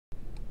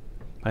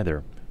Hi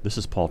there, this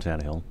is Paul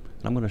Tannehill,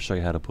 and I'm going to show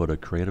you how to put a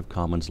Creative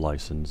Commons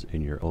license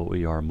in your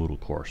OER Moodle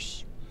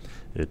course.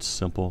 It's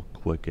simple,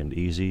 quick, and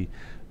easy.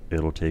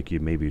 It'll take you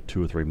maybe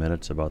 2 or 3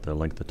 minutes, about the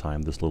length of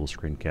time this little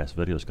screencast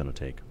video is going to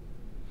take.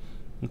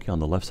 Okay, on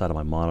the left side of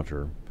my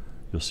monitor,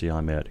 you'll see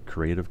I'm at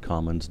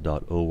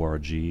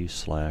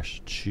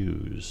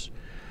creativecommons.org/choose,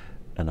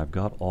 and I've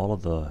got all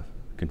of the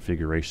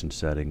configuration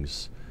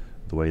settings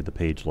the way the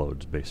page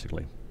loads,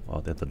 basically,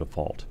 at the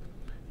default.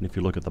 And if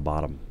you look at the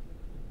bottom,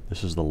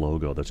 this is the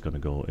logo that's going to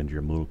go into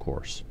your Moodle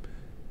course.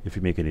 If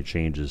you make any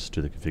changes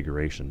to the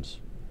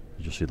configurations,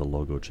 you'll see the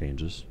logo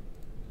changes.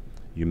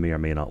 You may or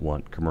may not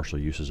want commercial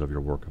uses of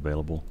your work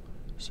available,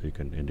 so you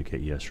can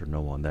indicate yes or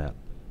no on that.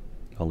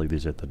 I'll leave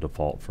these at the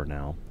default for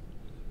now.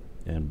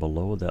 And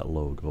below that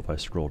logo, if I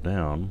scroll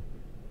down,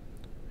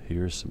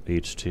 here's some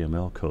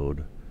HTML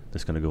code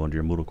that's going to go into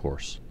your Moodle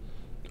course.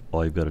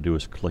 All you've got to do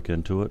is click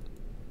into it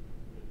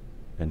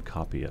and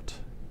copy it.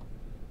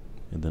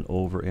 And then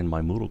over in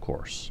my Moodle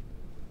course,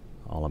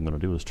 all I'm going to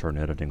do is turn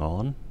editing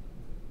on.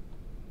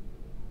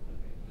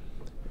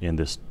 In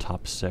this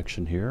top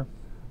section here,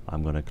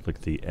 I'm going to click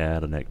the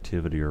Add an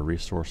Activity or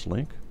Resource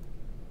link.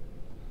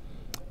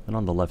 And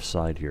on the left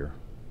side here,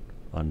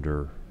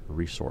 under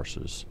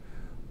Resources,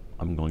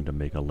 I'm going to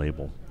make a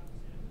label.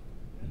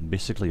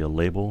 Basically, a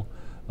label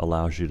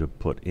allows you to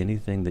put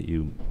anything that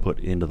you put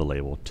into the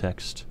label,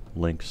 text,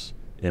 links,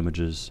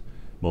 images,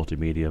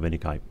 multimedia of any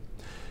type,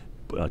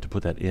 to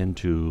put that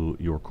into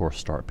your course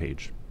start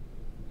page.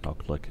 I'll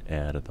click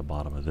Add at the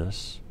bottom of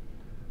this.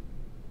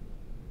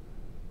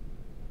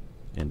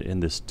 And in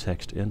this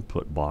text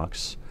input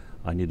box,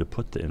 I need to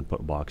put the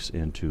input box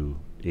into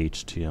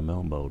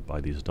HTML mode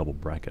by these double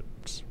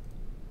brackets.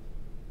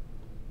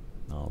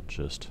 I'll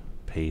just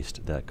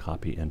paste that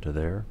copy into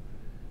there,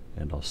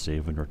 and I'll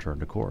save and return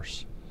to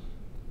course.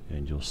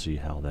 And you'll see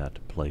how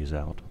that plays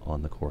out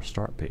on the course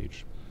start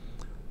page.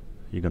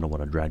 You're going to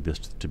want to drag this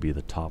to be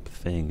the top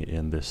thing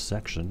in this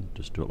section.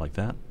 Just do it like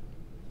that.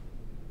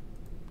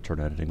 Turn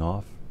editing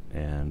off,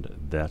 and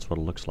that's what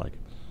it looks like.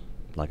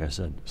 Like I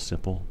said,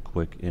 simple,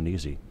 quick, and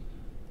easy.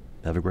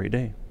 Have a great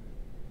day.